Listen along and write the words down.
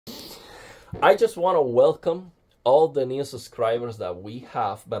I just want to welcome all the new subscribers that we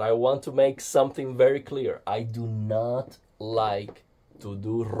have, but I want to make something very clear. I do not like to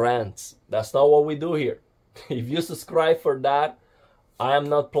do rants. That's not what we do here. If you subscribe for that, I am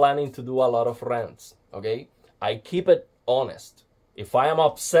not planning to do a lot of rants, okay? I keep it honest. If I am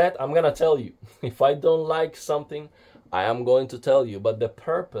upset, I'm going to tell you. If I don't like something, I am going to tell you. But the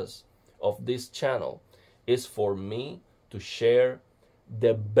purpose of this channel is for me to share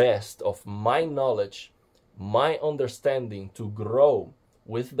the best of my knowledge, my understanding, to grow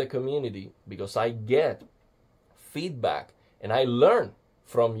with the community, because I get feedback and I learn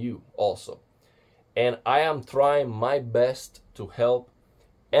from you also. And I am trying my best to help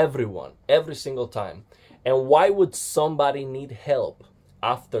everyone every single time. And why would somebody need help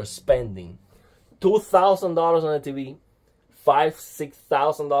after spending $2,000 on a TV,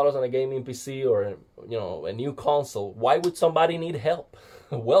 $5,000-$6,000 on a gaming PC, or a new console? Why would somebody need help?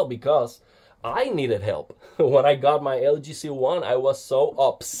 Well, because I needed help. When I got my LG C1, I was so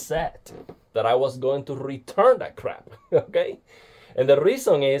upset that I was going to return that crap. Okay? And the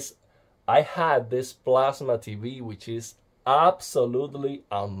reason is I had this plasma TV, which is absolutely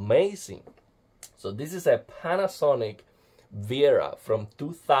amazing. So this is a Panasonic Viera from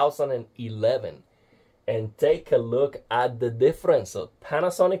 2011. And take a look at the difference of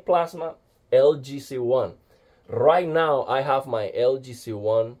Panasonic Plasma, LG C1. Right now, I have my LG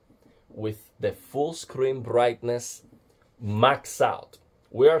C1 with the full screen brightness max out.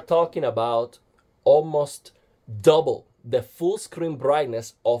 We are talking about almost double the full screen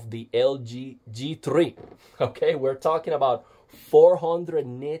brightness of the LG G3. Okay, we're talking about 400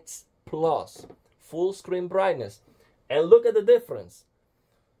 nits plus full screen brightness. And look at the difference.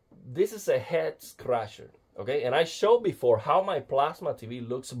 This is a head scratcher, okay? And I showed before how my plasma TV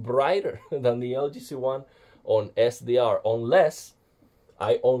looks brighter than the LG C1 on SDR, unless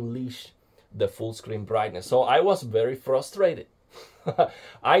I unleash the full screen brightness. So I was very frustrated.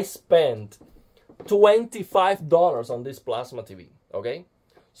 I spent $25 on this plasma TV, okay?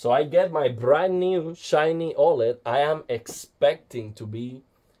 So I get my brand new shiny OLED. I am expecting to be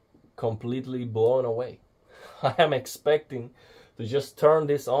completely blown away. I am expecting to just turn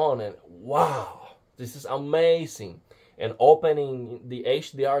this on and wow, this is amazing. And opening the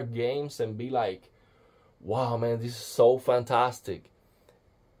HDR games and be like, wow, man, this is so fantastic.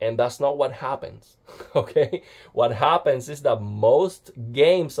 And that's not what happens, okay? What happens is that most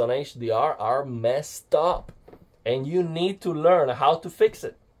games on HDR are messed up. And you need to learn how to fix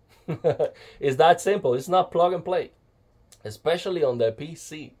it. It's that simple. It's not plug and play. Especially on the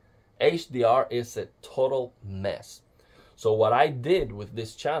PC. HDR is a total mess. So what I did with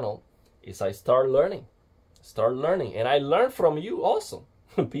this channel is I started learning. And I learned from you also.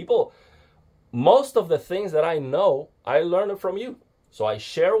 People, most of the things that I know, I learned from you. So I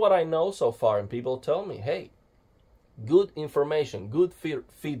share what I know so far, and people tell me, hey, good information, good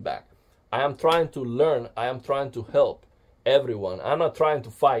feedback. I am trying to learn. I am trying to help everyone. I'm not trying to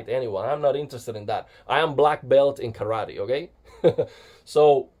fight anyone. I'm not interested in that. I am black belt in karate, okay?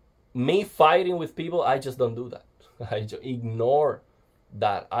 So me fighting with people, I just don't do that. I just ignore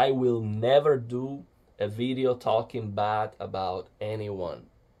that. I will never do a video talking bad about anyone.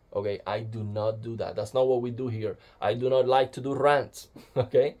 Okay, I do not do that. That's not what we do here. I do not like to do rants.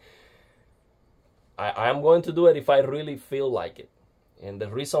 Okay, I am going to do it if I really feel like it. And the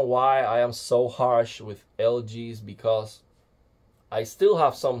reason why I am so harsh with LG is because I still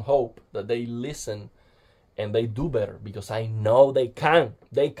have some hope that they listen and they do better, because I know they can.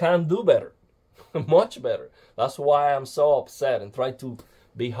 They can do better. Much better. That's why I'm so upset and try to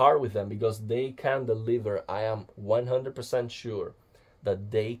be hard with them, because they can deliver. I am 100% sure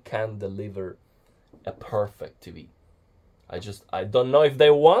that they can deliver a perfect TV. I don't know if they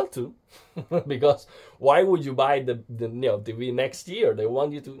want to, because why would you buy the TV next year? They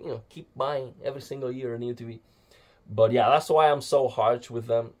want you to keep buying every single year a new TV. But yeah, that's why I'm so harsh with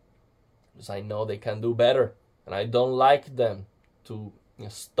them, because I know they can do better, and I don't like them to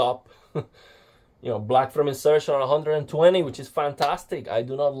stop black frame insertion on 120, which is fantastic. I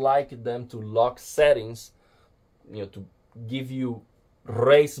do not like them to lock settings, to give you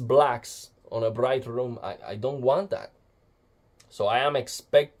raised blacks on a bright room. I don't want that. So I am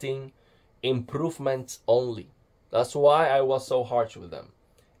expecting improvements only. That's why I was so harsh with them.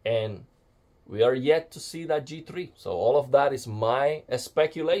 And we are yet to see that G3. So all of that is my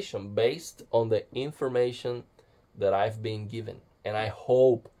speculation based on the information that I've been given. And I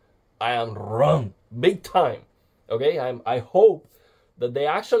hope I am wrong big time. Okay, I hope that they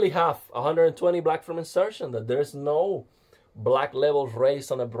actually have 120 black frame insertion, that there's no black levels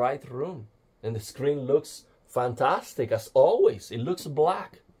raised on a bright room, and the screen looks fantastic as always. It looks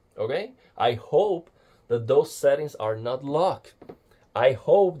black. okay? I hope that those settings are not locked. I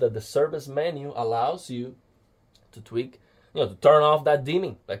hope that the service menu allows you to tweak, to turn off that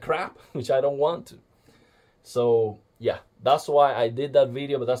dimming, that crap, which I don't want to. So yeah, that's why I did that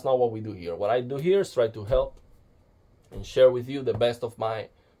video, but that's not what we do here. What I do here is try to help and share with you the best of my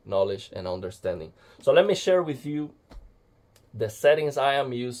knowledge and understanding. So let me share with you the settings I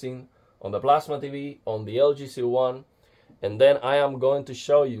am using on the Plasma TV, on the LG C1, and then I am going to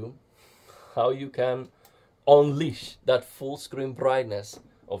show you how you can unleash that full screen brightness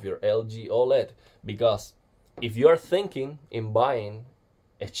of your LG OLED. Because if you're thinking in buying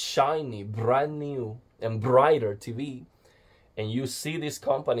a shiny, brand new and brighter TV, and you see these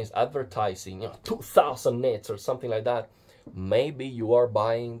companies advertising 2000 nits or something like that, maybe you are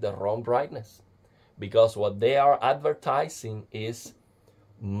buying the wrong brightness. Because what they are advertising is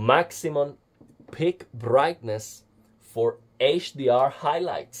maximum peak brightness for HDR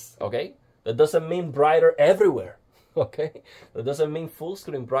highlights, okay? That doesn't mean brighter everywhere, okay? That doesn't mean full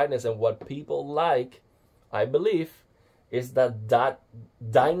screen brightness. And what people like, I believe, is that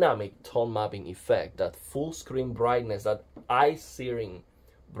dynamic tone mapping effect, that full screen brightness, that eye-searing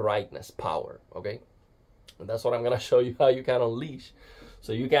brightness power, okay? And that's what I'm gonna show you how you can unleash,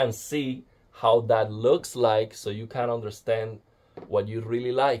 so you can see how that looks like, so you can understand what you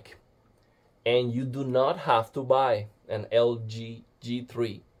really like. And you do not have to buy an LG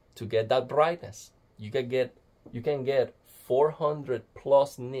G3 to get that brightness. You can get 400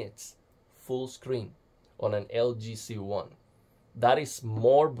 plus nits full screen on an LG C1. That is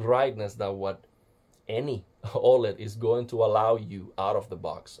more brightness than what any OLED is going to allow you out of the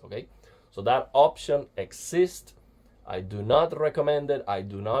box, okay? So that option exists. I do not recommend it. I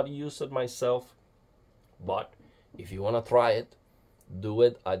do not use it myself. But if you want to try it, do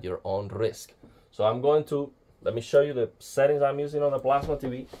it at your own risk. So let me show you the settings I'm using on the Plasma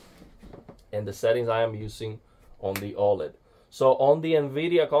TV and the settings I am using on the OLED. So on the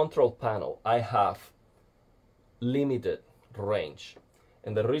NVIDIA control panel, I have limited range.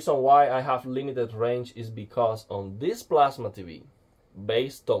 And the reason why I have limited range is because on this Plasma TV,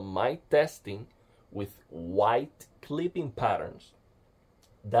 based on my testing with white clipping patterns,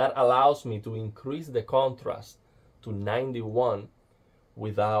 that allows me to increase the contrast to 91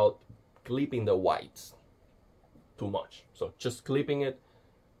 without clipping the whites too much. So just clipping it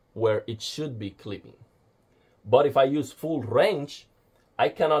where it should be clipping. But if I use full range, I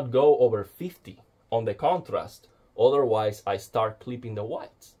cannot go over 50 on the contrast. Otherwise, I start clipping the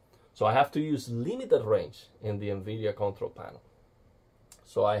whites. So I have to use limited range in the NVIDIA control panel.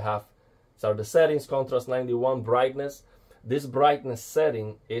 So I have, so the settings, contrast 91, brightness. This brightness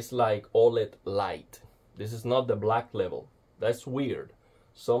setting is like OLED light. This is not the black level. That's weird.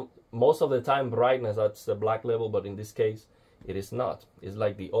 Most of the time brightness, that's the black level, but in this case, it is not. It's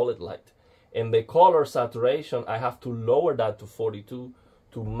like the OLED light. And the color saturation, I have to lower that to 42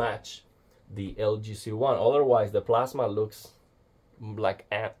 to match the LG C1. Otherwise, the Plasma looks like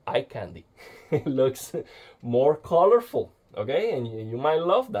eye candy. It looks more colorful, okay? And you might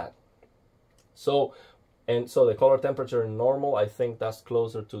love that. So the color temperature in normal, I think that's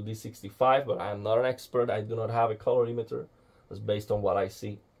closer to D65, but I am not an expert. I do not have a colorimeter. That's based on what I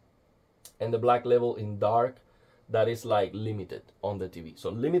see. And the black level in dark, that is like limited on the TV. So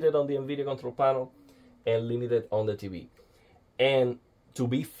limited on the NVIDIA control panel and limited on the TV. And to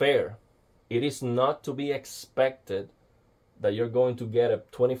be fair, it is not to be expected that you're going to get a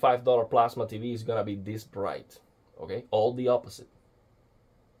 $25 Plasma TV is gonna be this bright, okay? All the opposite.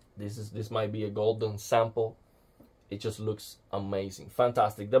 This might be a golden sample. It just looks amazing,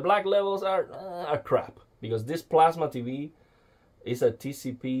 fantastic. The black levels are crap, because this Plasma TV is a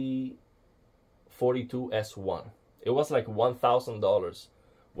TCP 42S1. It was like $1,000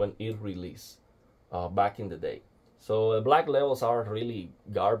 when it released back in the day. So the black levels are really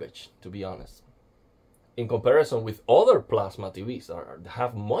garbage, to be honest. In comparison with other Plasma TVs,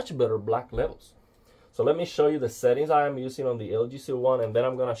 have much better black levels. So let me show you the settings I am using on the LG C1, and then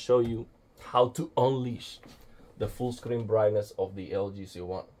I'm gonna show you how to unleash the full screen brightness of the LG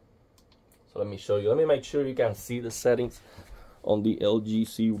C1. So let me show you. Let me make sure you can see the settings on the LG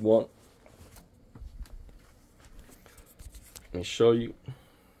C1. Let me show you.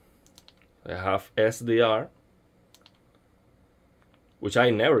 I have SDR, which I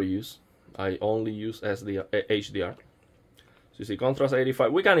never use. I only use HDR. So you see contrast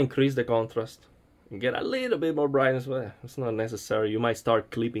 85. We can increase the contrast and get a little bit more brightness, but it's not necessary. You might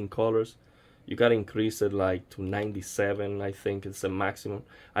start clipping colors. You gotta increase it like to 97, I think it's the maximum.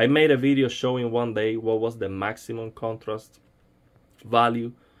 I made a video showing one day what was the maximum contrast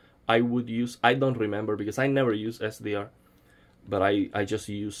value I would use. I don't remember because I never use SDR. but I just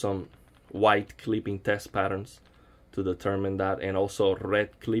use some white clipping test patterns to determine that, and also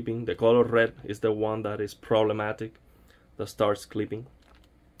red clipping. The color red is the one that is problematic, that starts clipping.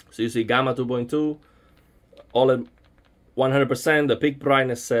 So you see gamma 2.2, OLED 100%. The peak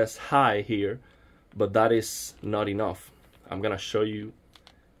brightness says high here, but that is not enough. I'm gonna show you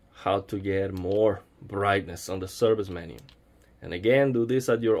how to get more brightness on the service menu. And again, do this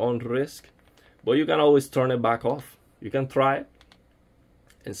at your own risk, but you can always turn it back off. You can try it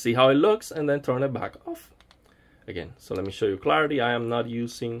and see how it looks, and then turn it back off again. So let me show you clarity. I am not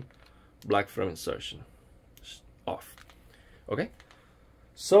using black frame insertion. Just off. Okay,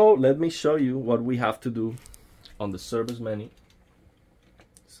 so let me show you what we have to do on the service menu.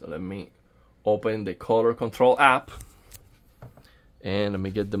 So let me open the color control app, and let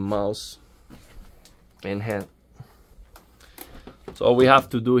me get the mouse in hand. So all we have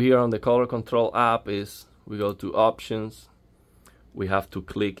to do here on the color control app is we go to options. We have to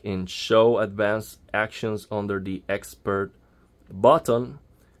click in show advanced actions under the expert button,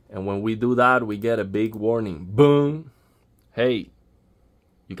 and when we do that, we get a big warning. Boom. Hey,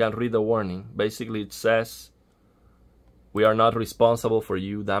 you can read the warning. Basically it says we are not responsible for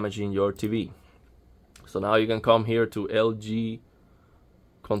you damaging your TV. So now you can come here to LG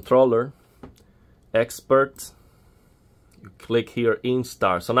controller, expert, you click here in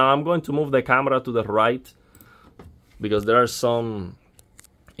star. So now I'm going to move the camera to the right because there are some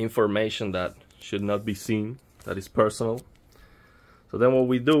information that should not be seen, that is personal. So then what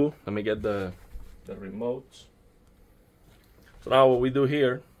we do, let me get the remote. So now what we do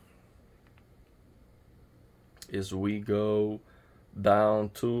here is we go down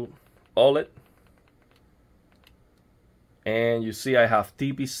to OLED, and you see I have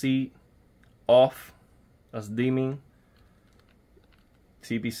TPC off, that's dimming,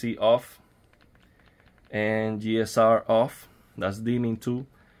 TPC off, and GSR off, that's dimming too.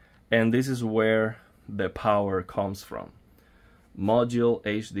 And this is where the power comes from. Module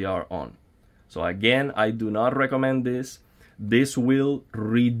HDR on. So again, I do not recommend this. This will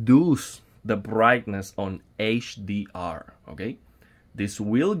reduce the brightness on HDR, okay? This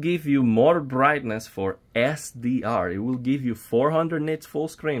will give you more brightness for SDR. It will give you 400 nits full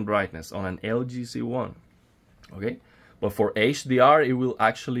screen brightness on an LG C1, okay? But for HDR, it will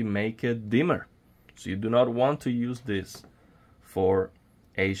actually make it dimmer. So you do not want to use this for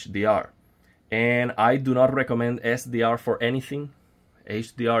HDR. And I do not recommend SDR for anything.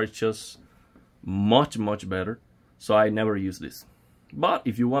 HDR is just much, much better. So I never use this. But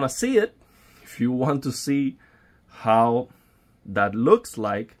if you want to see it, if you want to see how that looks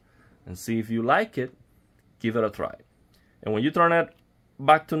like and see if you like it, give it a try. And when you turn it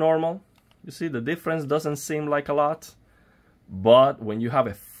back to normal, you see the difference doesn't seem like a lot. But when you have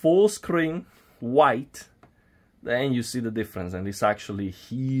a full screen white, then you see the difference, and it's actually a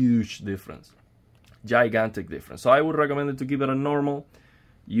huge difference, gigantic difference. So I would recommend it to give it a normal,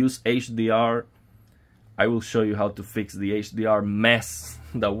 use HDR. I will show you how to fix the HDR mess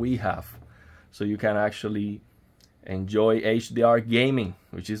that we have, so you can actually enjoy HDR gaming,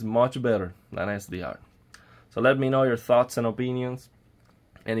 which is much better than SDR. So let me know your thoughts and opinions,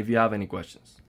 and if you have any questions.